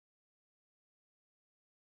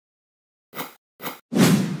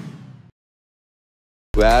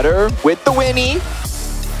Batter with the Winnie.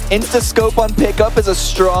 Insta-scope on pickup is a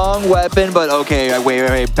strong weapon, but okay,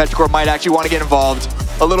 wait. Petrichor might actually want to get involved.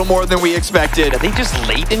 A little more than we expected. Are they just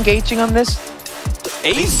late engaging on this?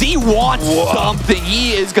 AZ wants something.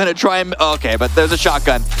 He is going to try and... Okay, but there's a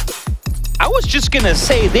shotgun. I was just gonna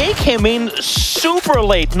say, they came in super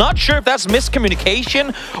late. Not sure if that's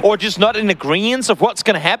miscommunication or just not in agreement of what's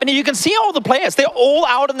gonna happen. You can see all the players, they're all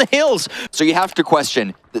out in the hills. So you have to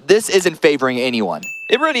question, this isn't favoring anyone.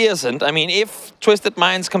 It really isn't. I mean, if Twisted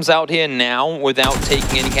Minds comes out here now without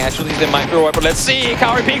taking any casualties, they might go up. But let's see,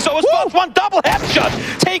 Kaori peeks over spots, one double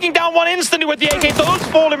headshot, taking down one instantly with the AK. Those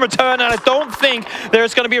fall in return, and I don't think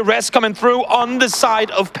there's going to be a rest coming through on the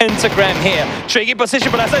side of Pentagram here. Tricky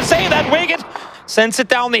position, but as I say that, Wicked sends it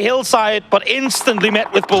down the hillside, but instantly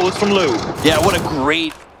met with bullets from Lou. Yeah, what a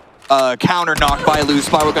great counter knock by Lou.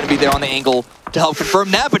 Spyro going to be there on the angle to help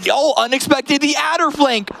confirm that, but unexpected, the adder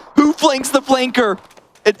flank. Who flanks the flanker?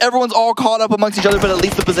 Everyone's all caught up amongst each other, but at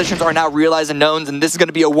least the positions are now realized and known, and this is going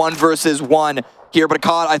to be a 1 versus 1 here. But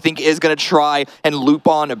Akkad, I think, is going to try and loop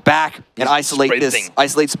on back and isolate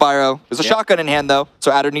Spyro. There's a shotgun in hand, though,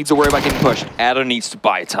 so Adder needs to worry about getting pushed. Adder needs to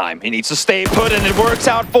buy time. He needs to stay put, and it works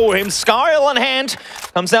out for him. Skyle on hand,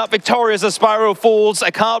 comes out victorious as Spyro falls.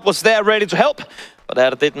 Akkad was there ready to help, but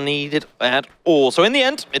Adder didn't need it at all. So in the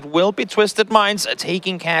end, it will be Twisted Minds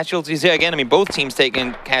taking casualties here again. I mean, both teams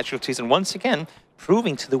taking casualties, and once again,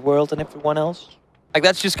 proving to the world and everyone else. Like,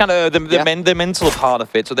 that's just kind of the mental part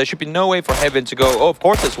of it. So there should be no way for Heaven to go, oh, of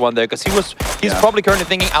course there's one there, because he's probably currently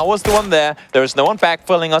thinking, I was the one there, there's no one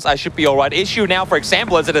backfilling us, I should be all right. Issue now, for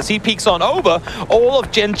example, is that as he peeks on over, all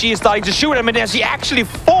of Gen G is starting to shoot him, and as he actually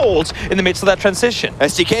falls in the midst of that transition.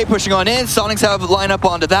 SDK pushing on in, Sonics have line up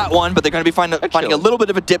onto that one, but they're going to be finding a little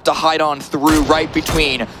bit of a dip to hide on through right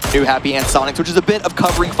between New Happy and Sonics, which is a bit of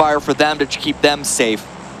covering fire for them to keep them safe.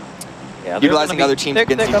 Yeah, utilizing other teams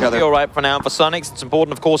against each other. Be all right for now. For Sonics, it's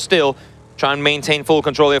important, of course, still try and maintain full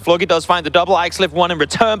control here. Floki does find the double. Ixlift one in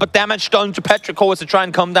return, but damage done to Petrichor to try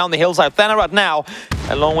and come down the hillside. Thanorad now,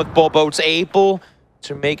 along with Bobo's able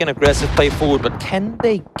to make an aggressive play forward, but can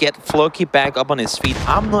they get Floki back up on his feet?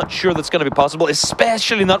 I'm not sure that's going to be possible,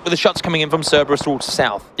 especially not with the shots coming in from Cerberus towards the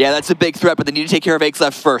south. Yeah, that's a big threat, but they need to take care of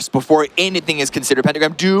Ixlift first before anything is considered.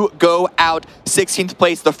 Pentagram do go out 16th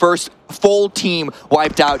place, the first full team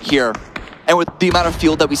wiped out here. And with the amount of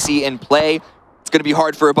field that we see in play, it's going to be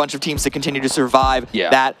hard for a bunch of teams to continue to survive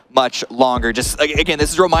that much longer. Just, again,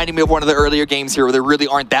 this is reminding me of one of the earlier games here where there really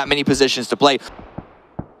aren't that many positions to play.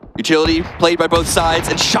 Utility played by both sides,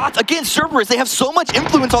 and shots against Cerberus. They have so much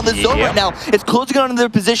influence on this zone right now. It's closing on their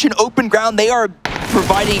position, open ground. They are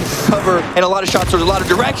providing cover and a lot of shots towards a lot of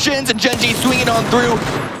directions, and Gen G swinging on through.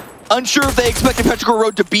 Unsure if they expected Petrichor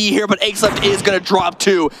Road to be here, but Ixlift is going to drop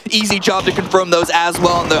 2. Easy job to confirm those as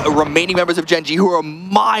well. And the remaining members of Gen G, who are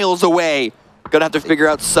miles away, going to have to figure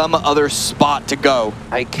out some other spot to go.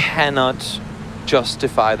 I cannot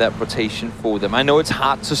justify that rotation for them. I know it's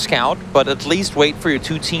hard to scout, but at least wait for your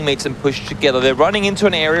 2 teammates and push together. They're running into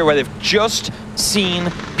an area where they've just seen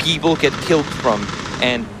people get killed from,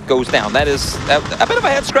 and goes down. That is a bit of a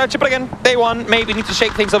head scratcher, but again, day 1, maybe need to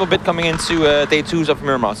shake things up a bit coming into day 2s of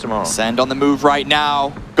Miramars tomorrow. Send on the move right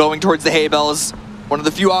now, going towards the hay bales. One of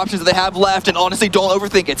the few options that they have left, and honestly, don't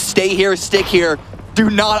overthink it. Stay here, stick here. Do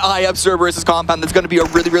not eye up Cerberus' compound. That's going to be a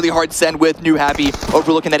really, really hard send with New Happy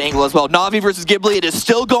overlooking that angle as well. Na'Vi versus Ghibli, it is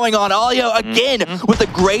still going on. Alia again with a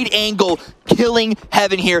great angle, killing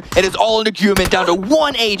Heaven here. It is all into Guman, down to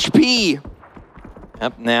 1 HP.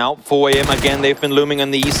 Yep, now 4 AM again, they've been looming on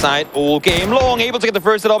the east side all game long. Able to get the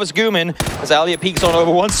first hit off is Guman as Alia peeks on over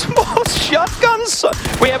one small shotgun. So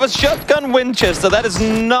we have a shotgun Winchester. That is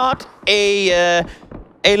not a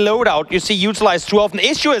loadout you see utilized too often. The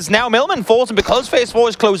issue is now Millman falls, and because phase 4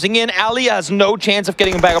 is closing in, Alia has no chance of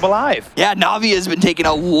getting him back up alive. Yeah, Na'Vi has been taking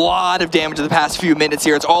a lot of damage in the past few minutes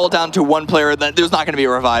here. It's all down to one player. There's not going to be a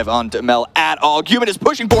revive on Mel at all. Guman is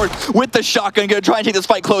pushing forward with the shotgun, going to try and take this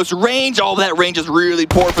fight close range. All that range is really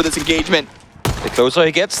poor for this engagement. The closer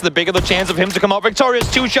he gets, the bigger the chance of him to come out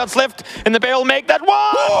victorious. 2 shots left in the barrel. Make that one!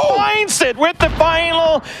 Whoa! Finds it with the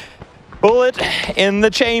final bullet in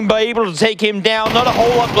the chamber, able to take him down. Not a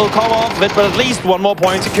whole lot will come off of it, but at least 1 more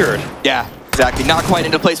point secured. Yeah, exactly. Not quite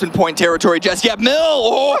into placement point territory just yet. Mill!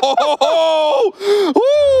 Oh,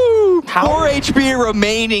 4 HP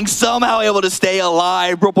remaining, somehow able to stay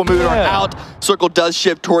alive. Purple Moon are out. Circle does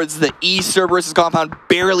shift towards the east. Cerberus' compound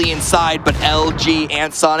barely inside, but LG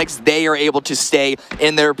and Sonics, they are able to stay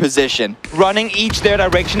in their position. Running each their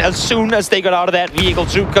direction as soon as they got out of that vehicle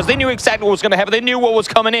too, because they knew exactly what was going to happen. They knew what was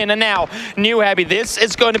coming in, and now New Happy, this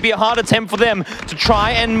is going to be a hard attempt for them to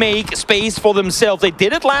try and make space for themselves. They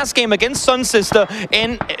did it last game against Sun Sun Sister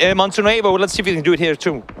in Montenegro. Let's see if we can do it here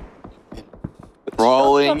too.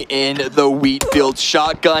 Rolling in the wheat field,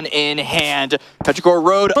 shotgun in hand. Petrichor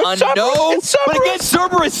Road, unknown. But again,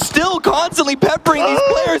 Cerberus still constantly peppering these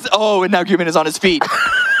players. Oh, and now Guman is on his feet.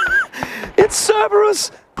 It's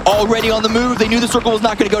Cerberus. Already on the move. They knew the circle was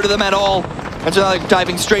not going to go to them at all. And so now they're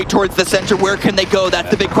diving straight towards the center. Where can they go? That's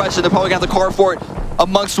the big question. They're probably going to have the car for it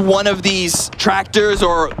amongst one of these tractors,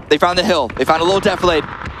 or they found the hill. They found a little defilade.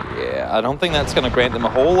 Yeah, I don't think that's going to grant them a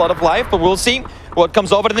whole lot of life, but we'll see what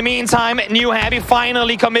comes over. In the meantime, New Happy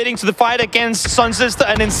finally committing to the fight against Sun Sister,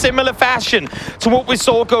 and in similar fashion to what we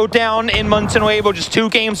saw go down in Montenegro just 2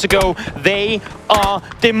 games ago, they are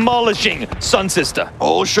demolishing Sun Sister.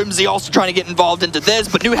 Oh, Shrimzy also trying to get involved into this,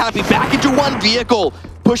 but New Happy back into one vehicle,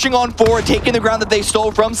 pushing on forward, taking the ground that they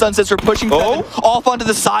stole from Sun Sister, pushing Seven off onto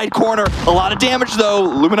the side corner. A lot of damage though.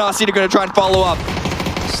 Luminosity are going to try and follow up.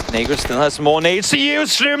 Snaker still has more nades to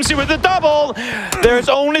use. Shrimzy with the double. There's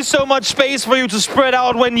only so much space for you to spread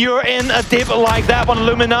out when you're in a dip like that one.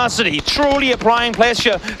 Luminosity truly applying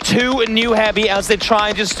pressure to New Happy as they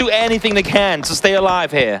try just do anything they can to stay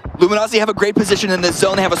alive here. Luminosity have a great position in this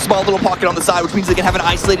zone. They have a small little pocket on the side, which means they can have an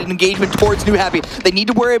isolated engagement towards New Happy. They need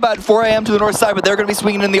to worry about 4 AM to the north side, but they're going to be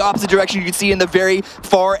swinging in the opposite direction. You can see in the very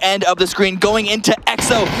far end of the screen. Going into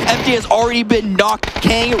Exo. Empty has already been knocked.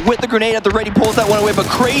 Kang with the grenade at the ready pulls that one away, but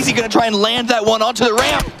Crazy going to try and land that one onto the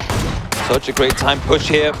ramp. Such a great time push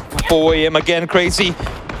here. 4 AM again, Crazy.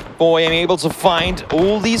 4 AM able to find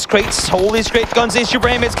all these crates, all these great guns. Issue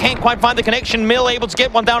Brainmates can't quite find the connection. Mill able to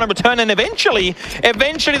get one down and return, and eventually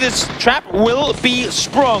this trap will be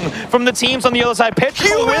sprung from the teams on the other side.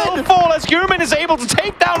 Petrichor will fall as Guman is able to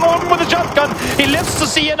take down one with a shotgun. He lives to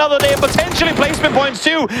see another day of potentially placement points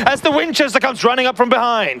too, as the Winchester comes running up from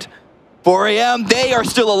behind. 4 AM, they are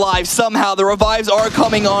still alive somehow. The revives are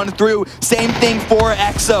coming on through. Same thing for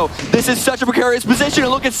Exo. This is such a precarious position.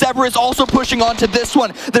 And look at Cerberus also pushing onto this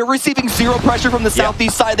one. They're receiving 0 pressure from the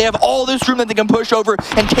southeast side. They have all this room that they can push over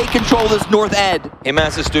and take control of this north edge.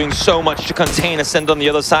 Himas is doing so much to contain Ascend on the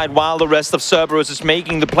other side, while the rest of Cerberus is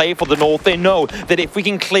making the play for the north. They know that if we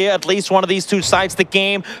can clear at least one of these 2 sides, the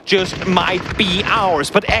game just might be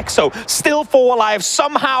ours. But Exo, still 4 alive,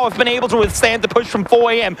 somehow have been able to withstand the push from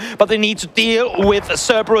 4 AM, but they need to deal with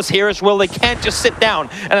Cerberus here as well. They can't just sit down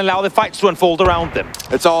and allow the fights to unfold around them.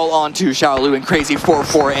 It's all on to Xiaolu and Crazy for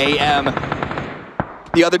 4 AM.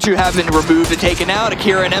 The other 2 have been removed and taken out.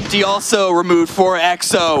 Akira and Empty also removed for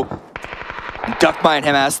Exo. Duckby and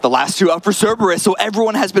Himas, the last 2 up for Cerberus, so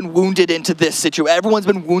everyone has been wounded into this situation. Everyone's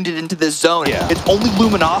been wounded into this zone. It's only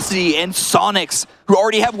Luminosity and Sonics who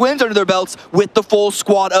already have wins under their belts with the full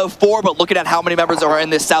squad of 4, but looking at how many members are in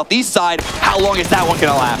this southeast side, how long is that one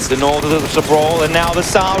gonna last? The north is a brawl, and now the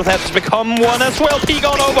south has become one as well. Peek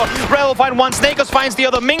on over, Rel finds one, Snakers finds the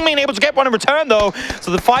other. Ming Ming able to get one in return though,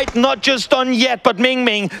 so the fight not just done yet, but Ming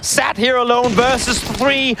Ming sat here alone versus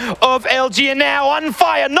 3 of LG, and now on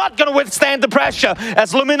fire, not gonna withstand the pressure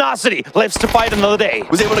as Luminosity lives to fight another day.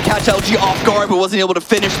 Was able to catch LG off guard, but wasn't able to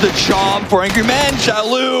finish the job for Angry Man.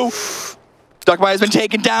 Xiaolu. Duckby has been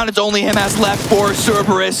taken down. It's only him has left for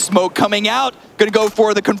Cerberus. Smoke coming out. Gonna go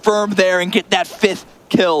for the confirm there and get that 5th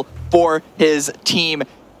kill for his team.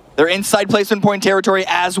 They're inside placement point territory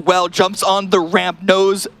as well. Jumps on the ramp,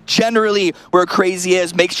 knows generally where Crazy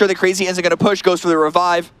is. Makes sure that Crazy isn't gonna push, goes for the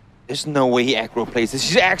revive. There's no way he aggro plays this.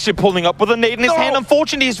 He's actually pulling up with a nade in his hand.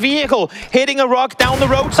 Unfortunately, his vehicle hitting a rock down the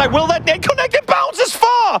roadside. Will that nade connect? It bounces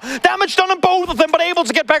far! Damage done on both of them, but able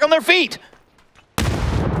to get back on their feet.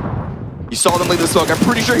 You saw them leave the smoke. I'm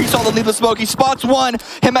pretty sure he saw them leave the smoke. He spots one.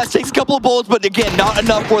 Himas takes a couple of bullets, but again, not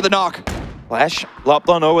enough for the knock. Flash, lopped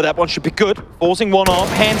on over. That one should be good. Forcing one off,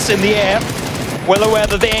 hands in the air. Well aware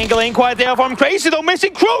that the angle ain't quite there for him. Crazy though,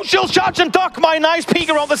 missing crucial shots, and Duckby, nice peek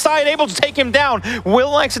around the side, able to take him down.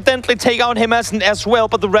 Will accidentally take out him as well,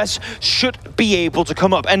 but the rest should be able to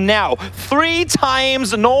come up. And now, 3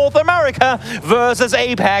 times North America versus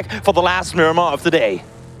APAC for the last Miramar of the day.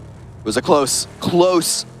 It was a close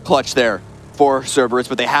clutch there for Cerberus,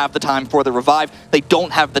 but they have the time for the revive. They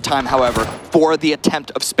don't have the time, however, for the attempt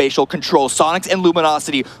of spatial control. Sonics and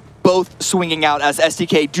Luminosity both swinging out as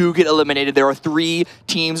SDK do get eliminated. There are 3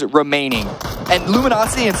 teams remaining. And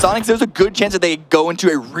Luminosity and Sonics, there's a good chance that they go into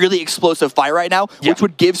a really explosive fight right now, which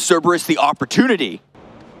would give Cerberus the opportunity.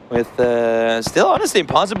 With still honestly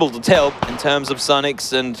impossible to tell in terms of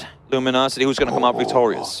Sonics and Luminosity who's going to come out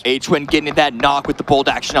victorious. H-Twin getting that knock with the bolt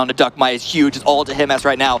action onto Duckby is huge. It's all to him as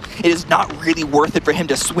right now. It is not really worth it for him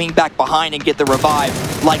to swing back behind and get the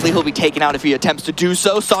revive. Likely he'll be taken out if he attempts to do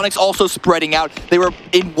so. Sonic's also spreading out. They were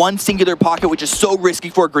in one singular pocket, which is so risky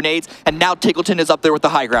for grenades, and now Tickleton is up there with the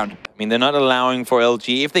high ground. mean, they're not allowing for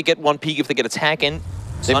LG. If they get one peek, if they get attack in,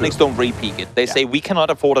 Sonics don't re-peek it. They say, we cannot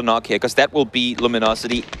afford a knock here, because that will be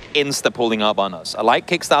Luminosity insta-pulling up on us. I like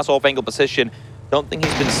Kickstar's off-angle position. Don't think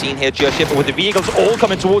he's been seen here just yet, but with the vehicles all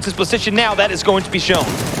coming towards his position now, that is going to be shown.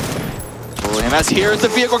 And as here's the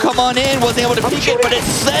vehicle come on in, wasn't able to peek it, but it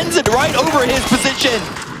sends it right over his position.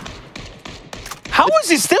 How is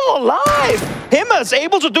he still alive? Himmers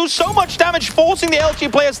able to do so much damage, forcing the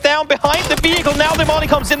LG players down behind the vehicle. Now the money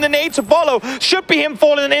comes in, the nade to follow. Should be him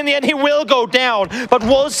falling, and in the end he will go down. But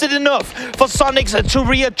was it enough for Sonics to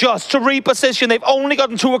readjust, to reposition? They've only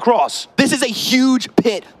gotten 2 across. This is a huge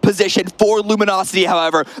pit position for Luminosity,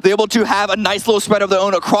 however. They're able to have a nice little spread of their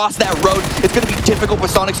own across that road. It's going to be difficult for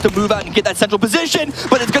Sonics to move out and get that central position,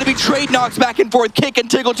 but it's going to be trade knocks back and forth, Kick and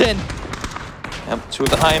Tiggleton. Yep, 2 of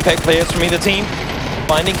the high-impact players from either team.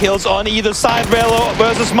 Finding kills on either side. Rello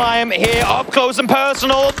versus Mime here, up close and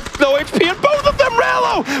personal. Low HP on both of them.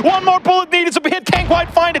 Rello! One more bullet needed to hit. Can't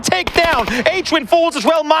quite find a takedown. H-Win falls as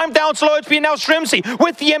well. Mime down to low HP. Now Shrimsy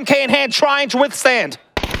with the MK in hand, trying to withstand.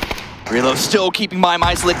 Relo still keeping Mime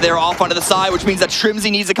isolated there off onto the side, which means that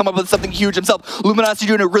Shrimsy needs to come up with something huge himself. Luminosity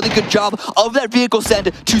doing a really good job of that vehicle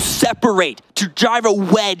send to separate, to drive a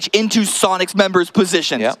wedge into Sonic's members'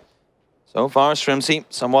 positions. Yep. So far, Shrimsy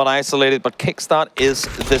somewhat isolated, but Kickstart is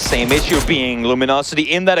the same issue, being Luminosity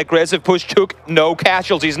in that aggressive push took no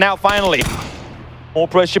casualties. Now, finally, more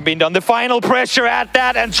pressure being done. The final pressure at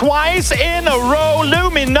that, and twice in a row,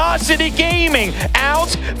 Luminosity Gaming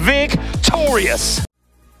out victorious.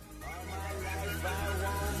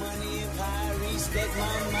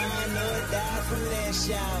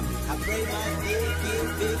 I pray my dick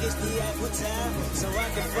get big as the Eiffel Tower, so I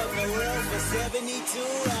can fuck the world for 72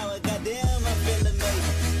 hours. Goddamn, I feel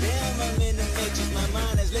amazing. Damn, I'm in the matrix. My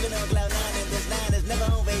mind is living on cloud.